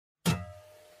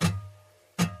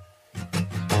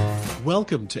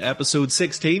Welcome to episode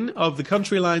 16 of the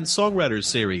CountryLine Songwriter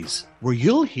series, where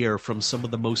you'll hear from some of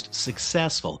the most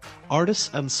successful artists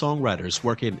and songwriters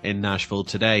working in Nashville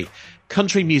today.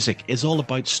 Country music is all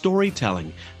about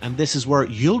storytelling, and this is where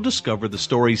you'll discover the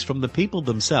stories from the people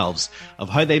themselves of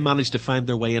how they managed to find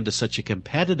their way into such a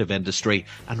competitive industry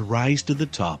and rise to the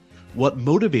top, what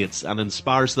motivates and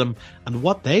inspires them, and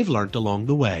what they've learnt along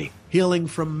the way. Hailing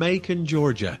from Macon,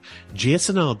 Georgia,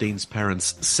 Jason Aldean's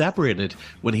parents separated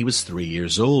when he was 3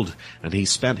 years old, and he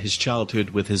spent his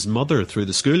childhood with his mother through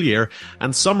the school year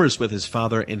and summers with his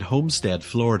father in Homestead,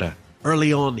 Florida.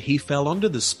 Early on, he fell under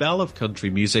the spell of country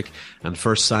music and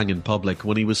first sang in public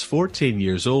when he was 14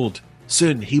 years old.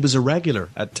 Soon, he was a regular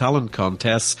at talent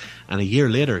contests, and a year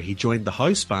later, he joined the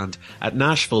house band at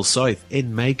Nashville South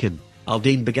in Macon.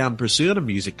 Aldean began pursuing a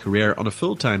music career on a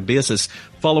full-time basis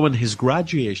following his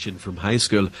graduation from high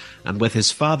school, and with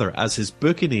his father as his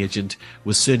booking agent,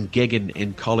 was soon gigging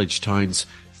in college towns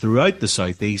throughout the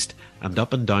southeast and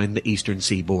up and down the eastern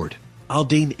seaboard.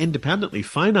 Aldean independently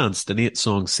financed an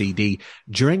 8-song CD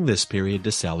during this period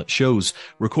to sell at shows,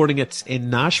 recording it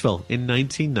in Nashville in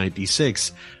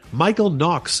 1996. Michael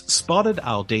Knox spotted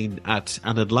Aldean at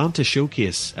an Atlanta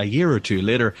showcase a year or two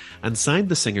later and signed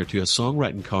the singer to a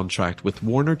songwriting contract with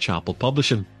Warner Chappell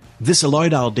Publishing. This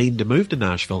allowed Aldean to move to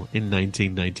Nashville in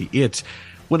 1998.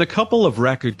 When a couple of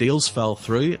record deals fell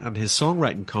through and his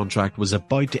songwriting contract was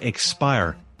about to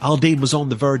expire, Aldean was on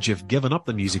the verge of giving up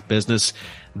the music business.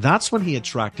 That's when he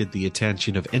attracted the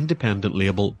attention of independent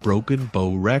label Broken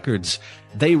Bow Records.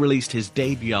 They released his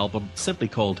debut album, simply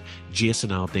called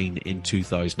Jason Aldean, in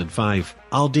 2005.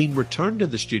 Aldean returned to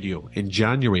the studio in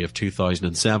January of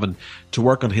 2007 to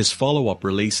work on his follow-up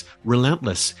release,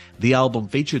 Relentless. The album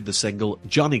featured the single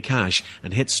Johnny Cash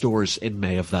and hit stores in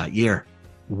May of that year.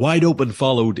 Wide Open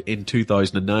followed in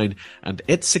 2009, and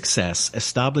its success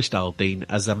established Aldean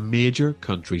as a major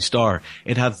country star.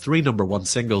 It had 3 number 1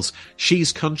 singles,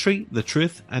 She's Country, The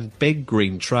Truth, and Big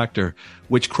Green Tractor,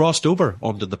 which crossed over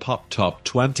onto the Pop Top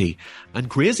 20, and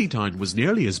Crazy Town was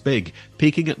nearly as big,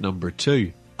 peaking at number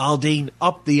 2. Aldean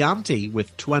upped the ante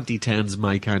with 2010's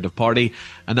My Kind of Party,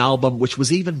 an album which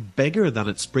was even bigger than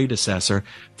its predecessor,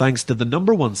 thanks to the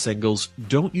number 1 singles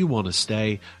Don't You Wanna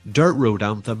Stay, Dirt Road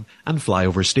Anthem, and Fly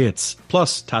Over States,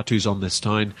 plus Tattoos on This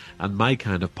Town and My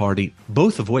Kind of Party,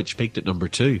 both of which peaked at number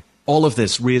 2. All of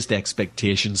this raised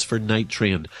expectations for Night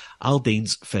Train,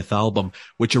 Aldean's 5th album,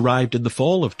 which arrived in the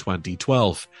fall of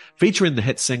 2012. Featuring the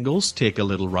hit singles Take a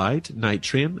Little Ride, Night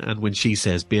Train, and When She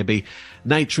Says Baby,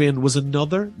 Night Train was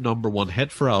another number 1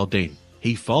 hit for Aldean.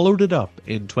 He followed it up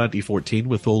in 2014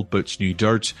 with Old Boots New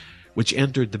Dirt, which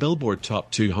entered the Billboard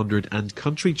Top 200 and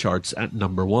country charts at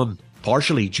number 1,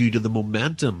 partially due to the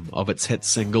momentum of its hit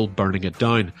single Burning It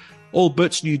Down. Old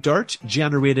Boots New Dirt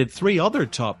generated 3 other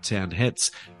top 10 hits,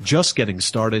 Just Getting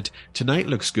Started, Tonight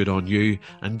Looks Good on You,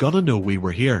 and Gonna Know We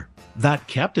Were Here. That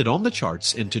kept it on the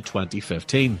charts into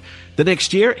 2015. The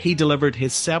next year, he delivered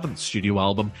his 7th studio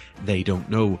album, They Don't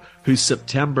Know, whose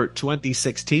September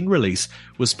 2016 release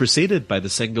was preceded by the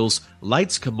singles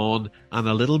Lights Come On and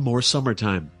A Little More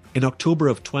Summertime. In October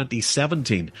of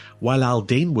 2017, while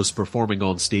Aldean was performing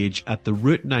on stage at the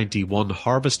Route 91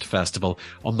 Harvest Festival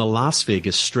on the Las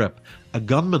Vegas Strip, a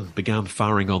gunman began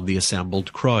firing on the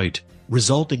assembled crowd,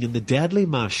 resulting in the deadly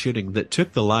mass shooting that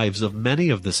took the lives of many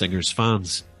of the singer's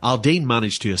fans. Aldean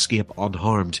managed to escape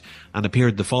unharmed and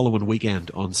appeared the following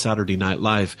weekend on Saturday Night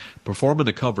Live, performing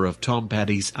a cover of Tom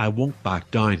Petty's I Won't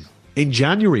Back Down. In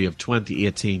January of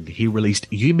 2018, he released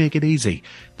You Make It Easy,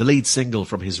 the lead single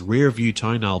from his Rearview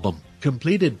Town album.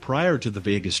 Completed prior to the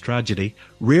Vegas tragedy,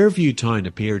 Rearview Town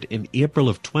appeared in April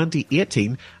of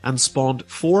 2018 and spawned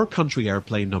 4 country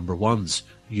airplay number 1s.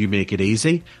 You Make It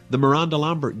Easy, the Miranda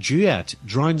Lambert duet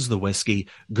Drowns the Whiskey,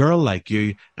 Girl Like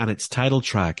You, and its title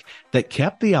track that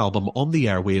kept the album on the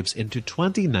airwaves into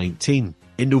 2019.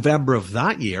 In November of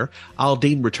that year,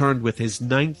 Aldean returned with his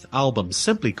 9th album,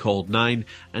 simply called 9,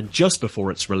 and just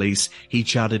before its release, he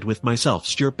chatted with myself,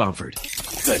 Stuart Bamford.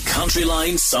 The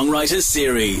CountryLine Songwriter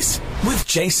Series with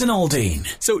Jason Aldean.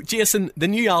 So, Jason, the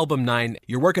new album 9,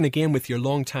 you're working again with your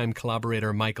longtime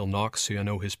collaborator Michael Knox, who I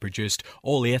know has produced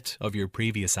all 8 of your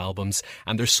previous albums,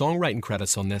 and there's songwriting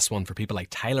credits on this one for people like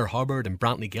Tyler Hubbard and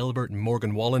Brantley Gilbert and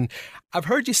Morgan Wallen. I've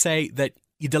heard you say that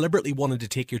you deliberately wanted to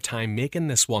take your time making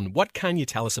this one. What can you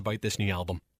tell us about this new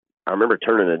album? I remember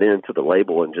turning it in to the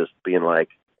label and just being like,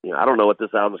 I don't know what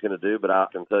this album's going to do, but I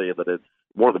can tell you that it's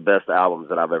one of the best albums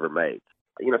that I've ever made.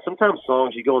 Sometimes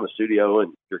songs, you go in the studio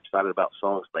and you're excited about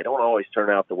songs, they don't always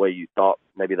turn out the way you thought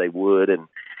maybe they would. And,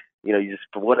 you just,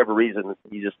 for whatever reason,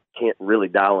 you just can't really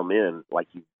dial them in like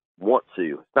you want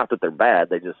to. It's not that they're bad.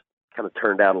 They just, kind of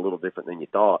turned out a little different than you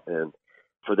thought. And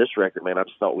for this record, man, I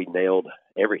just thought we nailed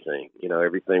everything.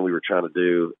 Everything we were trying to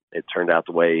do, it turned out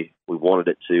the way we wanted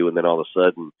it to. And then all of a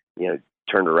sudden,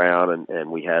 turned around and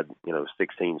we had,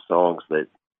 16 songs that,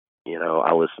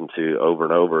 I listened to over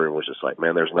and over and was just like,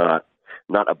 man, there's not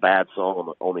a bad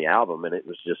song on the album. And it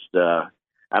was just, I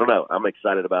don't know. I'm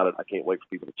excited about it. I can't wait for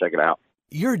people to check it out.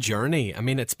 Your journey,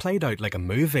 it's played out like a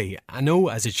movie. I know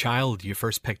as a child you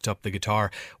first picked up the guitar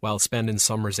while spending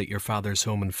summers at your father's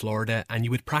home in Florida, and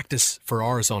you would practice for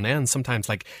hours on end, sometimes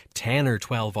like 10 or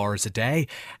 12 hours a day.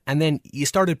 And then you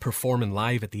started performing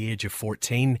live at the age of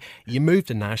 14. You moved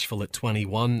to Nashville at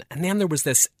 21. And then there was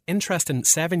this interesting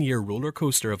 7-year roller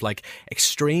coaster of like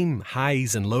extreme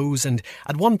highs and lows. And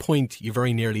at one point you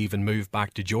very nearly even moved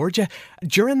back to Georgia.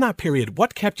 During that period,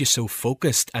 what kept you so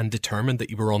focused and determined that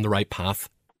you were on the right path?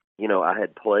 I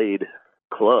had played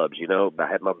clubs, I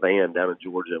had my band down in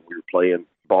Georgia. We were playing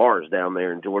bars down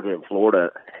there in Georgia and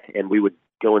Florida, and we would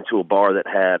go into a bar that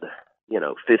had,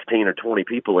 15 or 20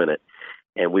 people in it,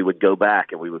 and we would go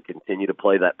back and we would continue to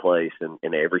play that place. And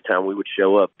every time we would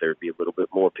show up, there'd be a little bit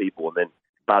more people. And then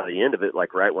by the end of it,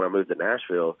 like right when I moved to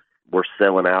Nashville, we're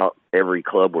selling out every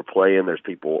club we're playing. There's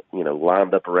people,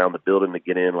 lined up around the building to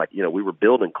get in. Like, we were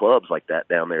building clubs like that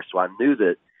down there. So I knew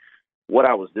that what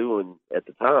I was doing at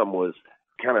the time was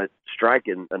kind of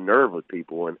striking a nerve with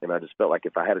people. And I just felt like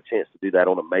if I had a chance to do that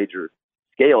on a major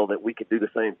scale, that we could do the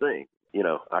same thing.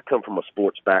 I come from a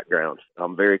sports background.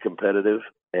 I'm very competitive,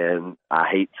 and I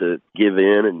hate to give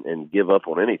in and give up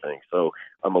on anything. So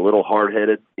I'm a little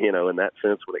hard-headed, in that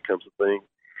sense when it comes to things,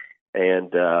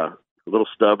 and a little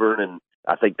stubborn. And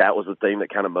I think that was the thing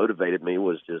that kind of motivated me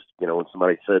was just, when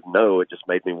somebody said no, it just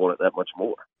made me want it that much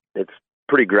more. It's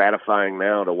pretty gratifying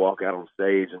now to walk out on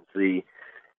stage and see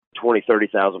 20,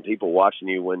 30,000 people watching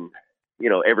you when,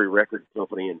 every record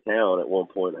company in town at one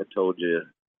point had told you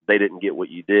they didn't get what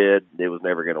you did. It was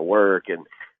never going to work. And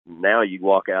now you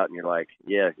walk out and you're like,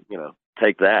 yeah,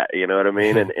 take that, you know what I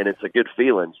mean? And it's a good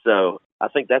feeling. So I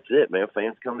think that's it, man.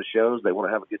 Fans come to shows, they want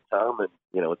to have a good time, and,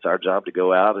 it's our job to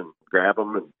go out and grab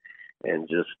them and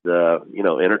just,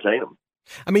 entertain them.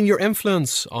 Your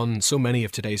influence on so many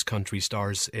of today's country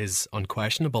stars is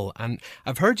unquestionable. And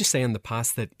I've heard you say in the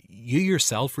past that you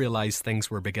yourself realised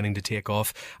things were beginning to take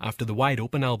off after the Wide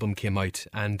Open album came out,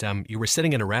 and you were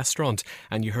sitting in a restaurant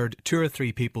and you heard 2 or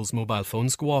 3 people's mobile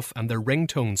phones go off and their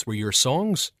ringtones were your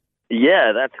songs.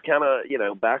 Yeah, that's kind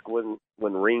of, back when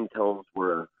ringtones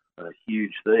were a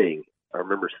huge thing. I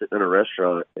remember sitting in a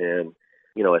restaurant and,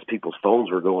 as people's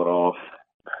phones were going off,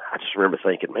 I just remember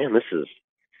thinking, man, this is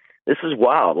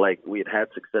wild. Like, we had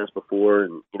success before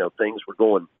and, things were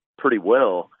going pretty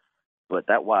well, but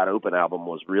that Wide Open album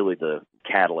was really the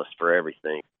catalyst for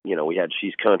everything. We had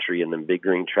She's Country and then Big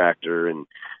Green Tractor, and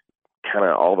kind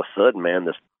of all of a sudden, man,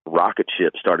 this rocket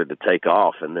ship started to take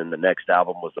off. And then the next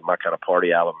album was the My Kind of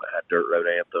Party album that had Dirt Road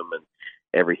Anthem, and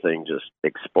everything just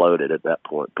exploded at that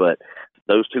point. But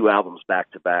those 2 albums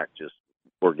back to back just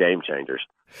were game changers.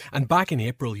 And back in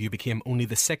April, you became only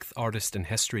the 6th artist in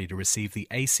history to receive the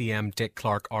ACM Dick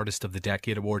Clark Artist of the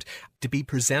Decade Award. To be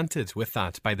presented with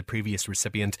that by the previous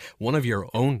recipient, one of your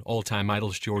own all-time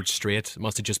idols, George Strait,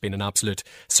 must have just been an absolute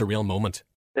surreal moment.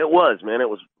 It was, man. It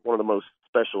was one of the most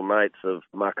special nights of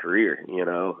my career.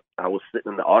 I was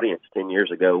sitting in the audience 10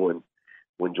 years ago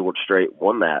when George Strait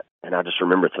won that, and I just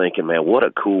remember thinking, man, what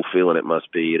a cool feeling it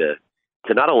must be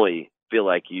to not only feel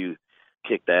like you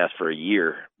kicked ass for a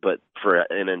year, but for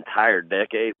an entire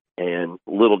decade. And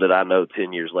little did I know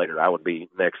 10 years later I would be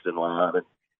next in line.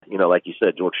 And, like you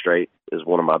said, George Strait is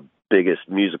one of my biggest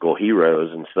musical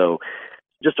heroes. And so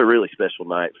just a really special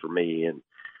night for me and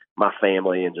my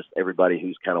family and just everybody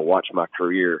who's kind of watched my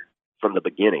career from the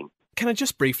beginning. Can I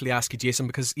just briefly ask you, Jason,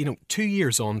 because, 2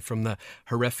 years on from the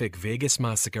horrific Vegas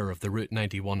massacre of the Route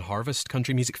 91 Harvest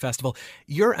Country Music Festival,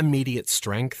 your immediate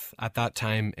strength at that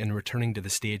time in returning to the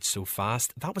stage so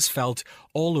fast, that was felt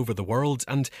all over the world.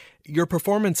 And your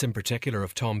performance in particular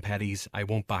of Tom Petty's I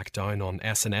Won't Back Down on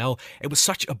SNL, it was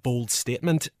such a bold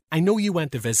statement. I know you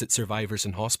went to visit survivors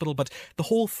in hospital, but the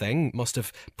whole thing must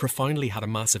have profoundly had a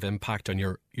massive impact on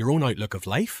your own outlook of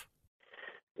life.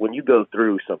 When you go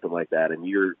through something like that and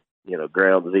you're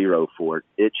ground zero for it,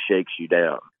 it shakes you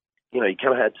down. You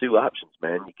kind of had 2 options,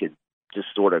 man. You could just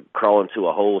sort of crawl into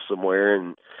a hole somewhere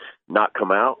and not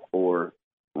come out, or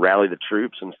rally the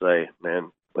troops and say,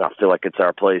 man, I feel like it's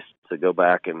our place to go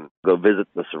back and go visit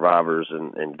the survivors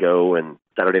and go. And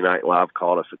Saturday Night Live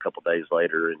called us a couple days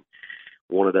later and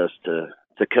wanted us to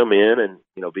come in and,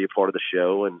 be a part of the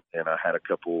show. And I had a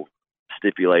couple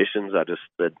stipulations. I just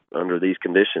said, under these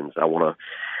conditions, I want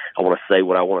to say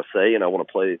what I want to say, and I want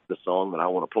to play the song that I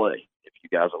want to play. If you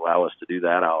guys allow us to do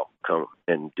that, I'll come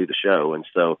and do the show. And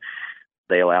so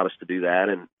they allowed us to do that.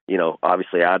 And,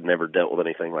 obviously I'd never dealt with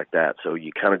anything like that. So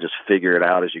you kind of just figure it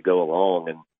out as you go along.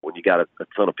 And when you got a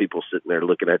ton of people sitting there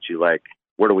looking at you like,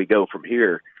 where do we go from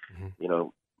here? Mm-hmm.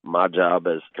 My job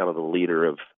as kind of the leader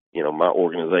of, my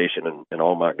organization and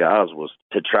all my guys was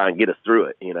to try and get us through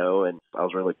it, and I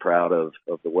was really proud of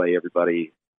the way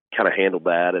everybody kind of handled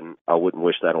that, and I wouldn't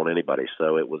wish that on anybody.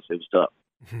 So it was tough.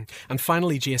 Mm-hmm. And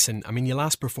finally, Jason, you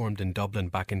last performed in Dublin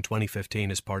back in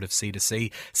 2015 as part of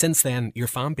C2C. Since then, your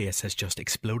fan base has just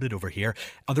exploded over here.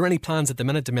 Are there any plans at the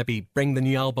minute to maybe bring the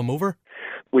new album over?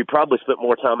 We probably spent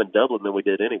more time in Dublin than we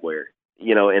did anywhere,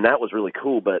 and that was really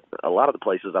cool. But a lot of the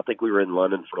places, I think we were in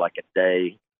London for like a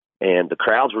day, and the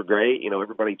crowds were great.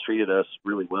 Everybody treated us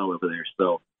really well over there.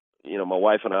 So, my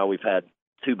wife and I, we've had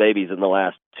 2 babies in the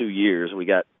last 2 years. We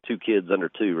got 2 kids under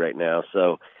 2 right now.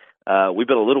 So we've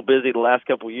been a little busy the last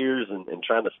couple of years and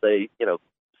trying to stay,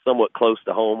 somewhat close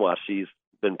to home while she's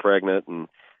been pregnant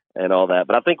and all that.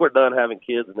 But I think we're done having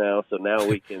kids now. So now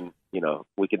we can,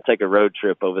 we can take a road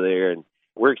trip over there, and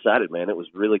we're excited, man. It was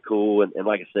really cool. And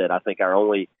like I said, I think our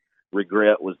only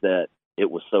regret was that it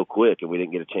was so quick and we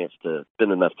didn't get a chance to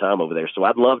spend enough time over there. So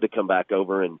I'd love to come back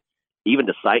over and even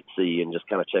to sightsee and just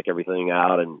kind of check everything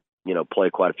out and, play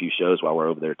quite a few shows while we're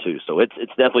over there too. So it's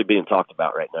definitely being talked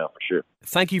about right now for sure.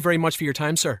 Thank you very much for your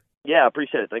time, sir. Yeah, I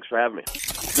appreciate it. Thanks for having me.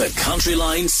 The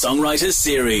CountryLine Songwriter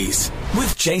Series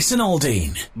with Jason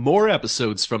Aldean. More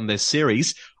episodes from this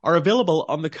series are available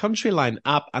on the CountryLine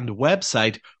app and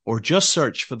website, or just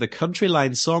search for the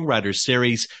CountryLine Songwriter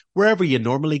Series wherever you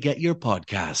normally get your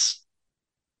podcasts.